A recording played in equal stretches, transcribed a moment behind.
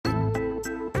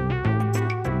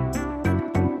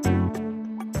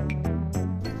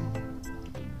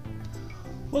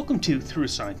Welcome to Through a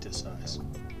Scientist's Eyes.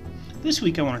 This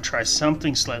week I want to try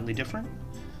something slightly different.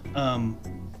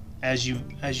 As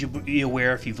you be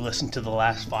aware if you've listened to the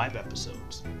last 5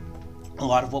 episodes, a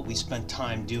lot of what we spent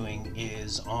time doing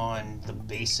is on the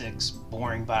basics,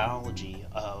 boring biology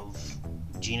of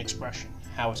gene expression,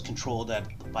 how it's controlled at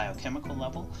the biochemical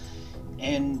level,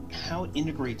 and how it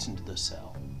integrates into the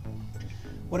cell.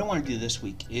 What I want to do this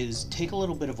week is take a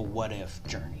little bit of a what-if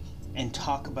journey and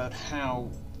talk about how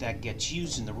that gets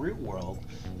used in the real world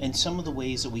and some of the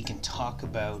ways that we can talk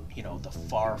about, the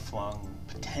far-flung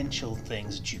potential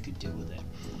things that you could do with it.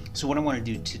 So what I want to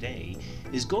do today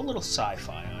is go a little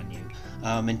sci-fi on you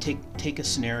and take a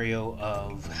scenario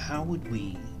of how would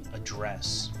we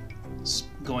address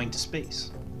going to space?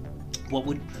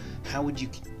 How would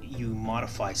you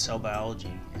modify cell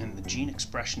biology and the gene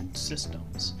expression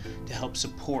systems to help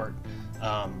support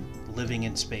living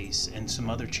in space and some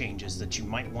other changes that you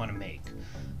might want to make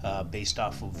based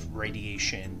off of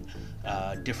radiation,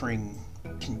 differing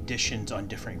conditions on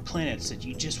differing planets that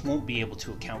you just won't be able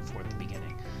to account for at the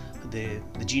beginning.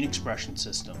 The gene expression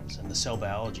systems and the cell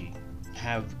biology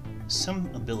have some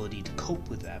ability to cope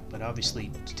with that, but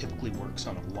obviously typically works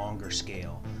on a longer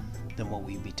scale than what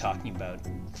we'd be talking about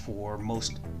for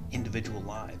most individual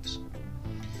lives.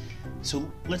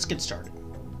 So let's get started.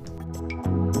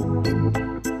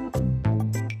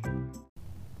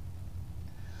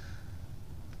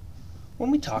 When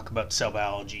we talk about cell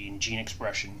biology and gene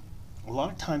expression, a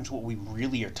lot of times what we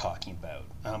really are talking about,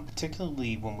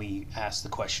 particularly when we ask the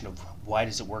question of why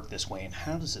does it work this way and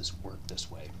how does this work this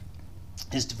way,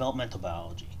 is developmental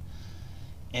biology.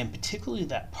 And particularly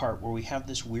that part where we have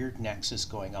this weird nexus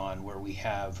going on where we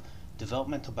have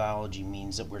developmental biology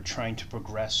means that we're trying to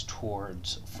progress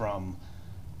towards from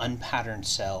unpatterned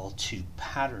cell to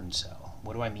patterned cell.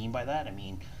 What do I mean by that? I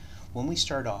mean, when we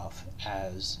start off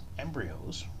as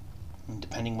embryos,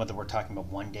 depending whether we're talking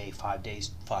about 1 day, 5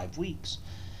 days, 5 weeks,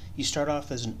 you start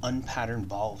off as an unpatterned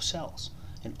ball of cells.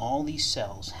 And all these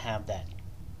cells have that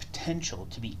potential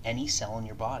to be any cell in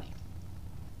your body.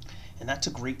 And that's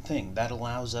a great thing. That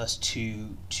allows us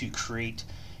to create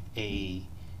a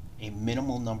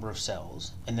minimal number of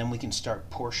cells, and then we can start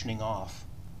portioning off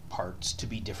parts to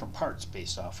be different parts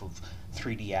based off of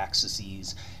 3D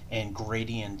axes and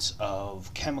gradients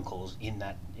of chemicals in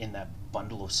that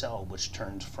bundle of cell, which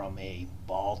turns from a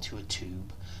ball to a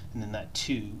tube, and then that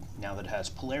tube, now that it has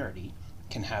polarity,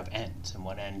 can have ends, and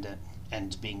one end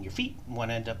ends being your feet, and one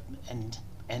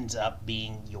ends up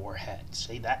being your head.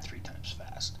 Say that 3 times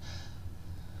fast.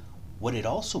 What it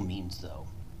also means, though,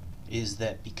 is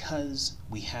that because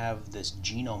we have this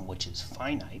genome which is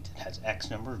finite, it has X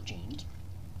number of genes,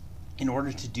 in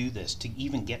order to do this, to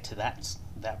even get to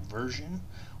that version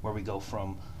where we go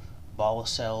from ball of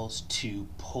cells to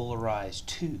polarized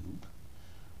tube,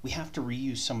 we have to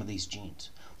reuse some of these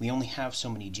genes. We only have so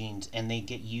many genes, and they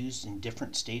get used in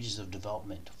different stages of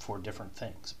development for different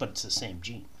things, but it's the same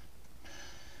gene.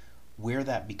 Where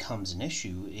that becomes an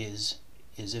issue is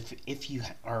if you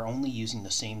are only using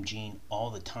the same gene all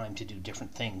the time to do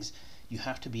different things, you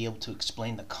have to be able to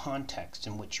explain the context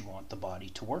in which you want the body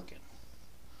to work in.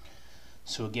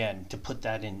 So again, to put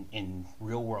that in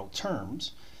real world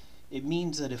terms, it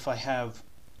means that if I have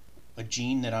a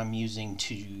gene that I'm using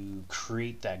to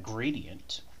create that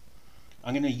gradient,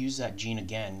 I'm going to use that gene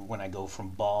again when I go from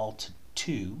ball to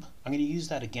tube. I'm going to use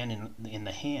that again in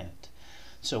the hand.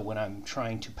 So when I'm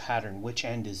trying to pattern which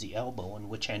end is the elbow and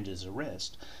which end is the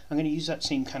wrist, I'm going to use that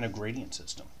same kind of gradient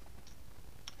system.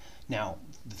 Now,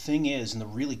 the thing is, and the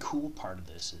really cool part of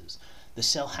this is, the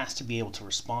cell has to be able to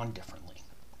respond differently.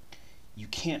 You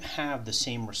can't have the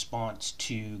same response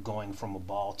to going from a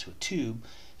ball to a tube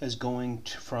as going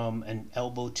from an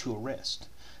elbow to a wrist,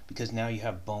 because now you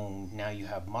have bone, now you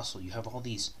have muscle, you have all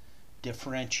these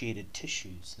differentiated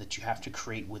tissues that you have to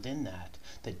create within that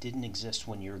didn't exist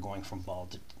when you were going from ball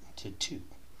to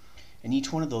tube. And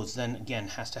each one of those then again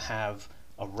has to have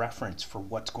a reference for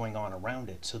what's going on around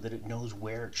it so that it knows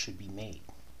where it should be made.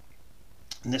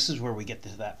 And this is where we get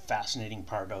to that fascinating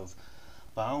part of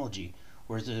biology,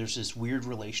 where there's this weird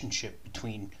relationship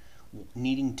between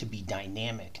needing to be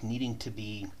dynamic, needing to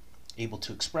be able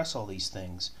to express all these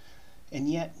things, and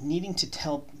yet needing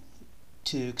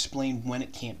to explain when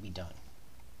it can't be done.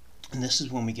 And this is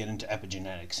when we get into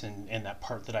epigenetics and that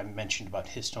part that I mentioned about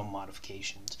histone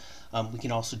modifications. We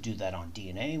can also do that on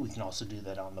DNA. We can also do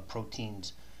that on the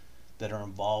proteins that are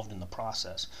involved in the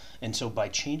process. And so by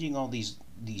changing all these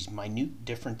minute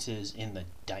differences in the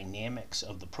dynamics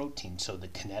of the protein, so the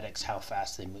kinetics, how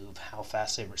fast they move, how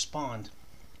fast they respond,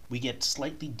 we get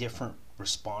slightly different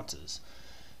responses.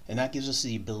 And that gives us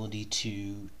the ability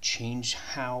to change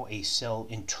how a cell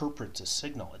interprets a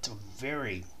signal. It's a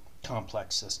very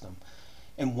complex system,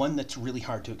 and one that's really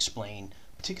hard to explain,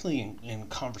 particularly in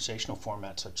conversational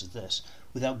formats such as this,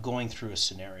 without going through a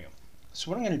scenario. So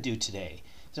what I'm going to do today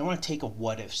is I want to take a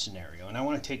what-if scenario, and I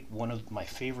want to take one of my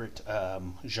favorite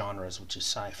genres, which is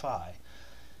sci-fi,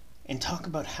 and talk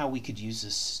about how we could use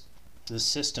this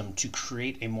system to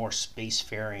create a more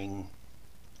spacefaring,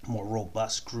 more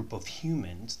robust group of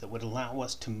humans that would allow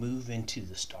us to move into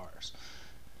the stars,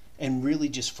 and really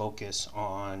just focus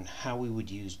on how we would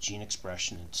use gene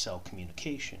expression and cell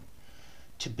communication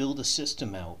to build a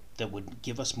system out that would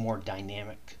give us more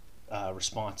dynamic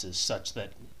responses, such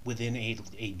that within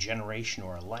a generation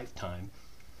or a lifetime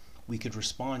we could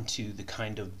respond to the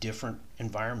kind of different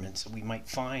environments that we might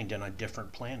find on a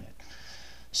different planet.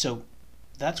 So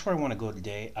that's where I want to go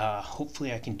today.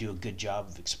 Hopefully I can do a good job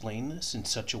of explaining this in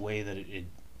such a way that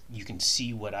you can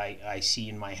see what I see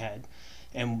in my head,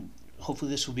 and hopefully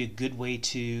this will be a good way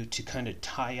to kind of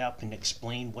tie up and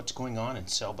explain what's going on in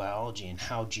cell biology and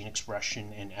how gene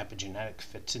expression and epigenetics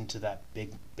fits into that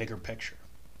bigger picture.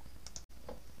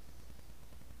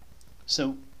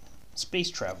 So,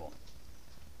 space travel.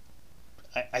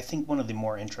 I think one of the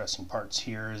more interesting parts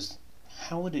here is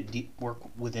how would it work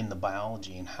within the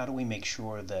biology, and how do we make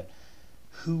sure that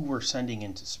who we're sending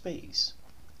into space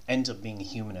ends up being a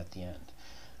human at the end.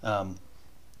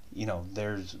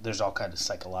 There's all kinds of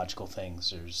psychological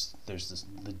things. There's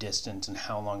the distance and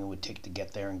how long it would take to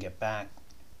get there and get back.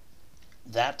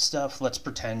 That stuff, let's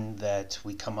pretend that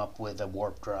we come up with a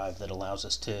warp drive that allows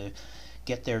us to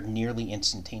get there nearly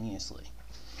instantaneously.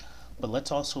 But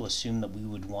let's also assume that we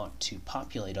would want to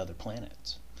populate other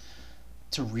planets.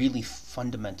 It's a really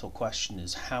fundamental question: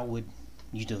 is how would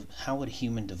a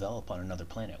human develop on another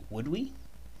planet? Would we?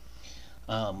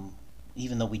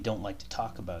 Even though we don't like to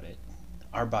talk about it,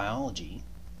 our biology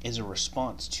is a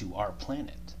response to our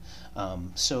planet.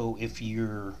 So if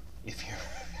you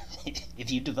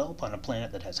develop on a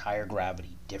planet that has higher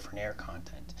gravity, different air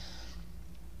content,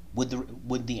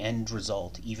 would the end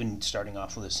result, even starting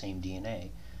off with the same DNA,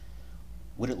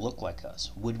 would it look like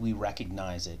us? Would we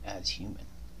recognize it as human?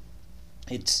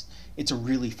 It's a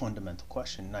really fundamental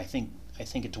question, and I think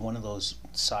it's one of those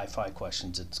sci-fi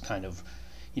questions. It's kind of,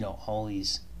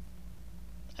 always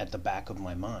at the back of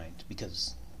my mind,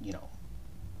 because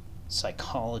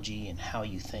psychology and how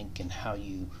you think and how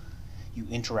you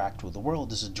interact with the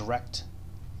world is a direct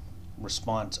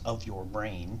response of your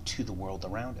brain to the world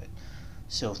around it.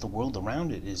 So if the world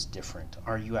around it is different,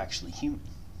 are you actually human?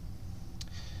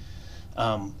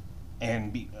 I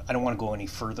don't want to go any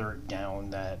further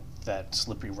down that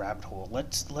slippery rabbit hole.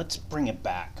 Let's bring it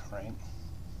back, right,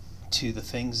 to the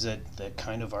things that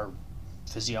kind of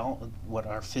what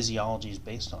our physiology is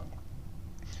based on.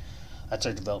 That's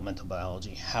our developmental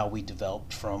biology, how we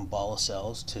developed from ball of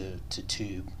cells to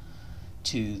tube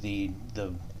to the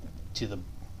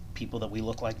people that we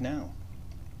look like now,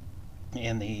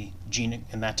 and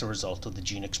that's a result of the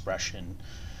gene expression,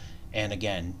 and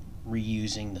again,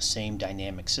 reusing the same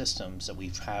dynamic systems that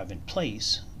we have in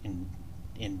place in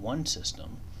one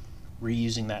system,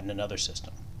 reusing that in another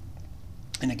system.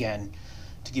 And again,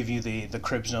 to give you the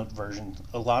Cribs note version,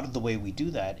 a lot of the way we do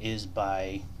that is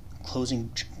by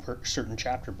closing certain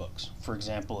chapter books. For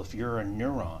example, if you're a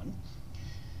neuron,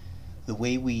 the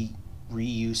way we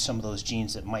reuse some of those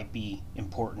genes that might be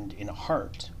important in a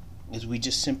heart is we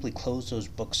just simply close those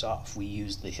books off. We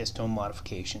use the histone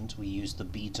modifications, we use the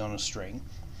beads on a string,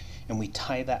 and we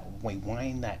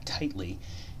wind that tightly,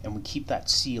 and we keep that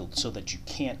sealed so that you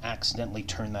can't accidentally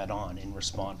turn that on in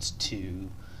response to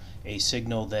a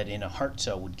signal that in a heart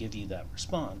cell would give you that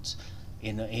response.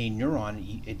 In a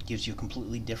neuron, it gives you a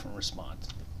completely different response.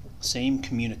 Same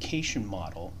communication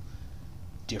model,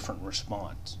 different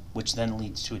response, which then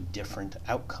leads to a different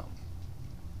outcome.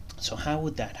 So how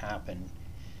would that happen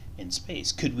in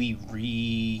space? Could we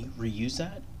reuse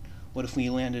that? What if we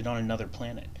landed on another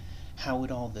planet? How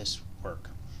would all this work?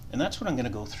 And that's what I'm going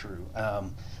to go through.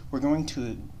 I'm going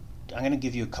to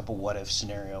give you a couple what-if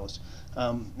scenarios,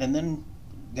 and then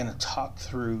I'm going to talk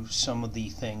through some of the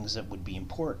things that would be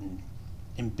important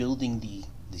in building the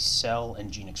cell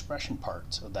and gene expression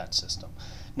parts of that system.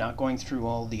 Not going through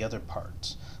all the other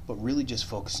parts, but really just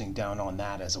focusing down on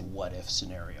that as a what-if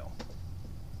scenario.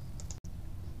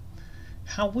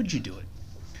 How would you do it?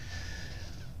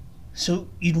 So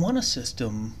you'd want a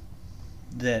system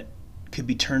that could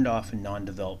be turned off in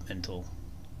non-developmental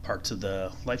parts of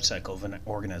the life cycle of an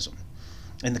organism.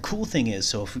 And the cool thing is,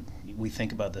 so if we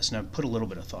think about this, and I've put a little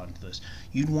bit of thought into this,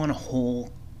 you'd want a whole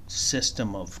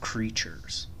system of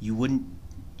creatures. You wouldn't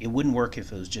It wouldn't work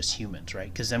if it was just humans,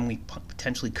 right? Because then we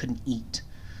potentially couldn't eat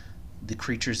the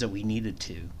creatures that we needed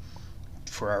to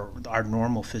for our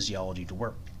normal physiology to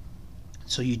work.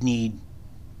 So you'd need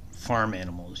farm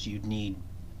animals, you'd need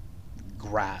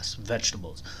grass,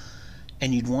 vegetables,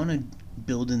 and you'd want to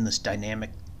build in this dynamic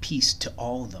piece to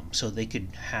all of them so they could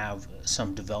have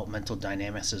some developmental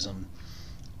dynamicism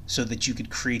so that you could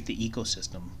create the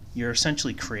ecosystem. You're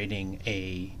essentially creating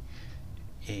a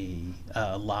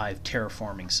live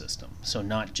terraforming system. So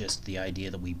not just the idea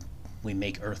that we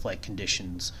make Earth-like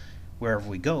conditions wherever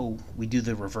we go. We do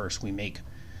the reverse. We make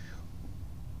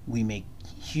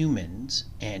humans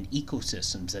and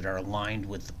ecosystems that are aligned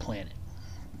with the planet.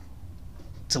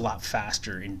 It's a lot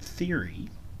faster in theory.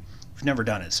 We've never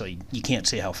done it, so you can't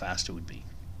say how fast it would be.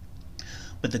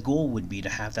 But the goal would be to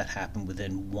have that happen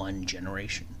within one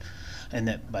generation. And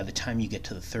that by the time you get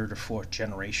to the third or fourth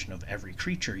generation of every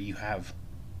creature, you have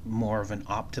more of an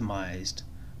optimized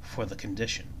for the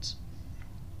conditions.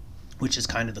 Which is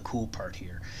kind of the cool part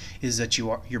here, is that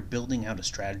you're building out a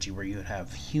strategy where you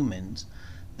have humans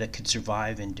that could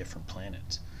survive in different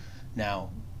planets.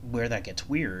 Now, where that gets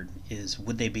weird is,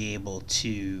 would they be able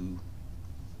to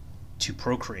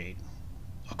procreate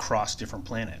across different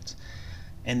planets?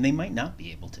 And they might not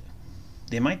be able to.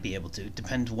 They might be able to. It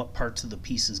depends what parts of the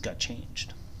pieces got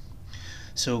changed.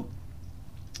 So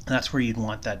that's where you'd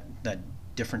want that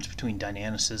difference between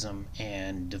dynamicism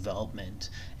and development,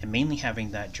 and mainly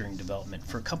having that during development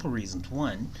for a couple of reasons.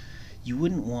 One, you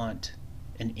wouldn't want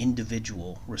an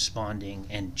individual responding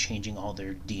and changing all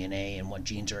their DNA and what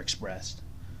genes are expressed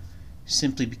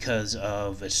simply because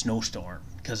of a snowstorm,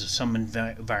 because of some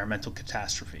environmental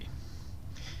catastrophe.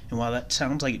 And while that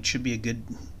sounds like it should be a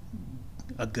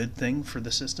good thing for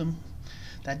the system,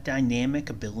 that dynamic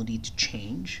ability to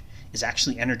change is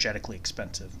actually energetically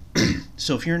expensive.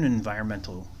 So if you're in an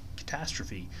environmental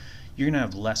catastrophe, you're going to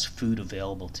have less food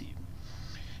available to you.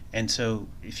 And so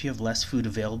if you have less food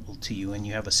available to you and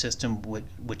you have a system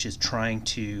which is trying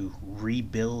to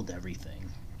rebuild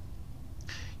everything,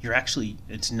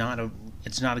 it's not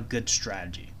a good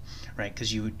strategy, right?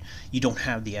 Because you don't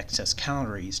have the excess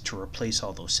calories to replace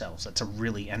all those cells. That's a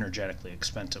really energetically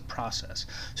expensive process.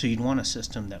 So you'd want a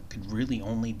system that could really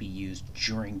only be used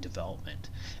during development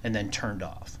and then turned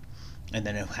off, and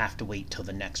then it'll have to wait till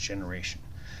the next generation.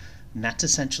 And that's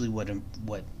essentially what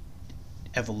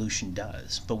evolution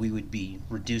does. But we would be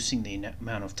reducing the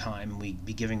amount of time. We'd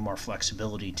be giving more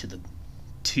flexibility to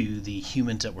the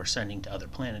humans that we're sending to other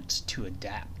planets to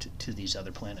adapt to these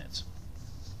other planets.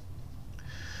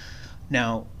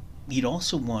 Now, you'd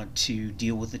also want to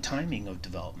deal with the timing of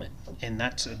development, and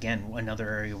that's, again, another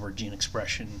area where gene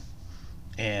expression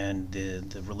and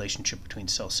the relationship between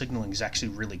cell signaling is actually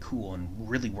really cool and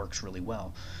really works really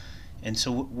well. And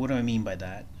so what do I mean by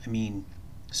that?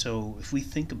 So if we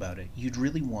think about it, you'd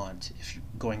really want,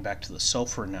 going back to the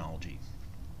sulfur analogy,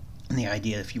 and the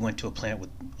idea if you went to a planet with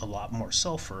a lot more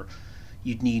sulfur,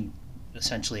 you'd need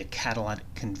essentially a catalytic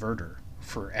converter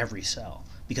for every cell,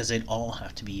 because they'd all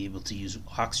have to be able to use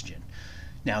oxygen.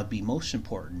 Now, it'd be most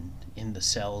important in the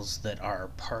cells that are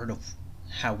part of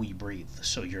how we breathe,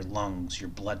 so your lungs, your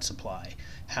blood supply,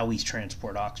 how we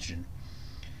transport oxygen.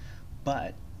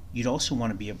 But you'd also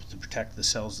want to be able to protect the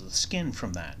cells of the skin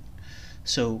from that.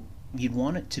 So you'd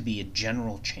want it to be a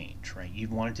general change, right?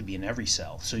 You'd want it to be in every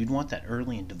cell. So you'd want that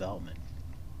early in development.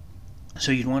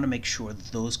 So you'd want to make sure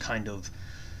that those kind of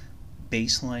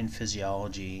baseline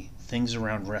physiology, things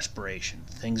around respiration,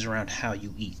 things around how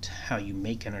you eat, how you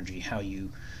make energy, how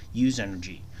you use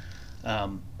energy,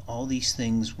 all these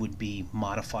things would be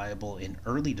modifiable in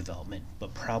early development,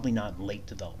 but probably not in late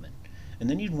development. And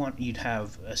then you'd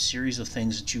have a series of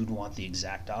things that you'd want the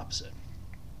exact opposite.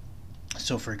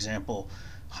 So for example,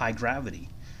 high gravity.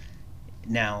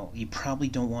 Now, you probably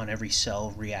don't want every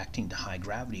cell reacting to high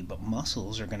gravity, but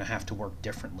muscles are going to have to work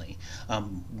differently.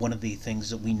 One of the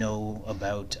things that we know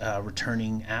about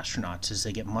returning astronauts is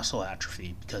they get muscle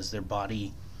atrophy because their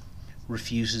body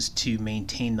refuses to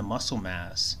maintain the muscle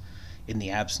mass in the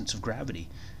absence of gravity.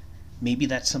 Maybe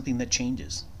that's something that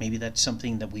changes. Maybe that's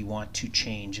something that we want to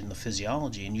change in the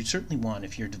physiology. And you certainly want,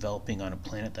 if you're developing on a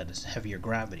planet that is heavier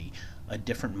gravity, a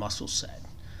different muscle set.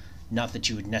 Not that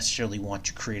you would necessarily want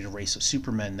to create a race of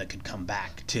supermen that could come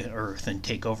back to Earth and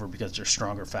take over because they're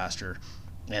stronger, faster,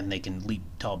 and they can leap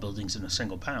tall buildings in a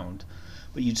single pound.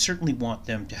 But you'd certainly want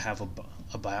them to have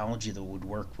a biology that would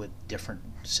work with different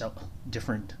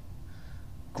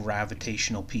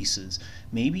gravitational pieces.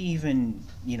 Maybe even,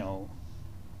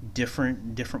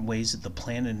 different ways that the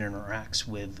planet interacts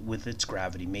with its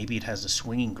gravity. Maybe it has a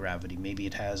swinging gravity. Maybe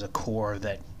it has a core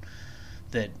that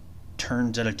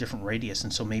turns at a different radius,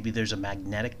 and so maybe there's a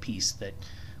magnetic piece that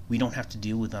we don't have to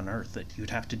deal with on Earth that you'd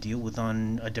have to deal with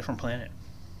on a different planet.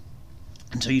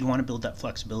 And so you'd want to build that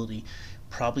flexibility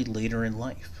probably later in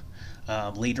life,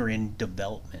 later in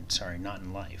development, sorry, not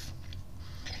in life.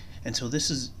 And so this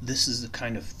is the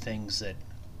kind of things that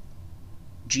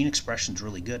gene expression is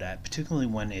really good at, particularly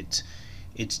when it's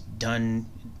done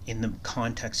in the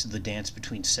context of the dance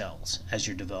between cells as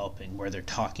you're developing, where they're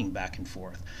talking back and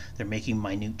forth, they're making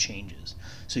minute changes.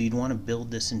 So you'd want to build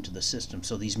this into the system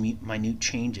so these minute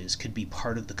changes could be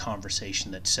part of the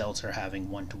conversation that cells are having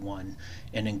one-to-one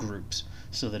and in groups,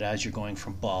 so that as you're going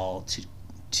from ball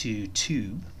to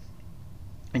tube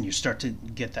and you start to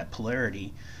get that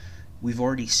polarity, we've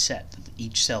already set that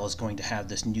each cell is going to have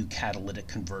this new catalytic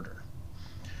converter.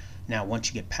 Now, once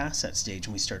you get past that stage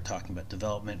and we start talking about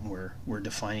development, and we're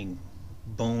defining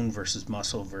bone versus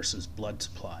muscle versus blood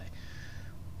supply,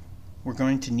 we're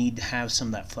going to need to have some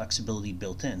of that flexibility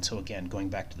built in. So again, going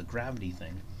back to the gravity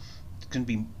thing, it's going to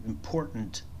be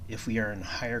important if we are in a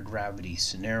higher gravity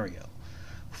scenario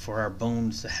for our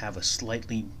bones to have a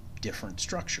slightly different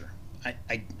structure.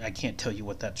 I can't tell you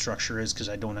what that structure is because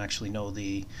I don't actually know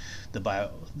the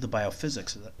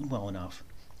biophysics well enough.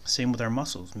 Same with our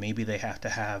muscles. Maybe they have to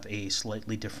have a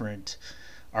slightly different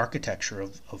architecture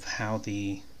of how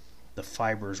the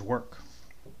fibers work.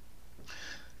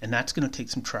 And that's going to take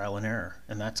some trial and error.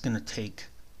 And that's going to take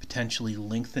potentially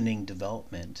lengthening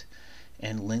development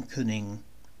and lengthening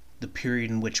the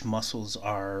period in which muscles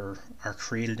are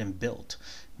created and built.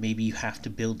 Maybe you have to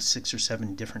build 6 or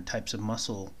 7 different types of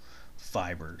muscle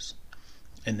fibers.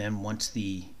 And then once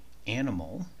the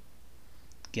animal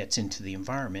gets into the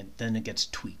environment, then it gets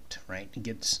tweaked, right? It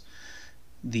gets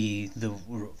the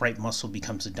right muscle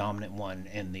becomes the dominant one,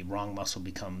 and the wrong muscle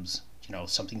becomes,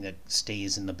 something that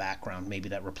stays in the background. Maybe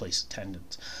that replaces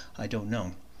tendons. I don't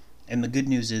know. And the good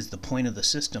news is the point of the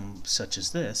system, such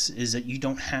as this, is that you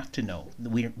don't have to know.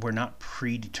 We're not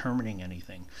predetermining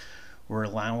anything. We're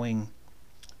allowing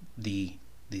the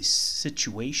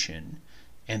situation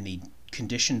and the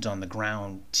conditions on the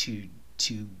ground to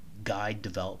guide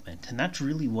development. And that's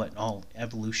really what all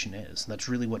evolution is. That's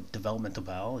really what developmental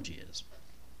biology is.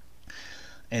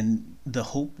 And the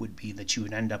hope would be that you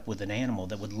would end up with an animal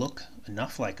that would look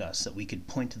enough like us that we could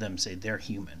point to them and say they're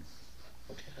human,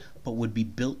 but would be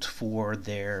built for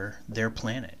their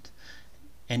planet.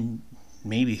 And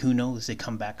maybe, who knows, they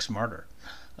come back smarter.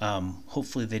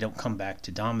 Hopefully they don't come back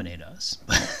to dominate us.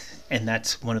 And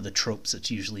that's one of the tropes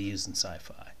that's usually used in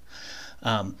sci-fi.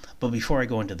 But before I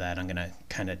go into that, I'm going to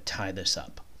kind of tie this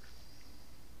up.